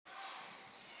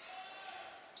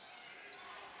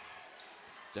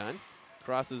Dunn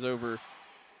crosses over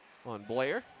on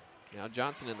Blair. Now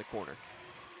Johnson in the corner.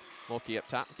 Mulkey up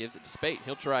top, gives it to Speight.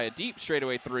 He'll try a deep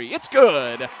straightaway three. It's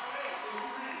good.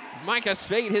 Micah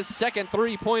Speight, his second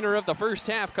three-pointer of the first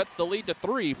half, cuts the lead to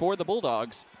 3 for the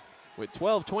Bulldogs. With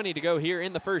 12:20 to go here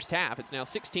in the first half, it's now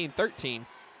 16-13.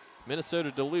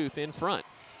 Minnesota Duluth in front.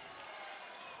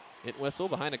 Entwistle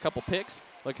behind a couple picks,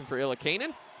 looking for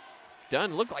Illikainen.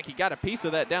 Dunn looked like he got a piece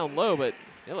of that down low, but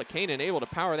Illikainen able to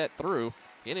power that through.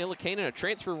 Again, Illikainen, a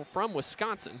transfer from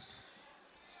Wisconsin.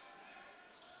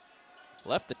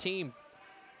 Left the team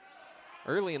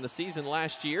early in the season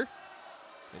last year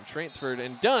and transferred,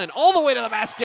 and Dunn all the way to the basket.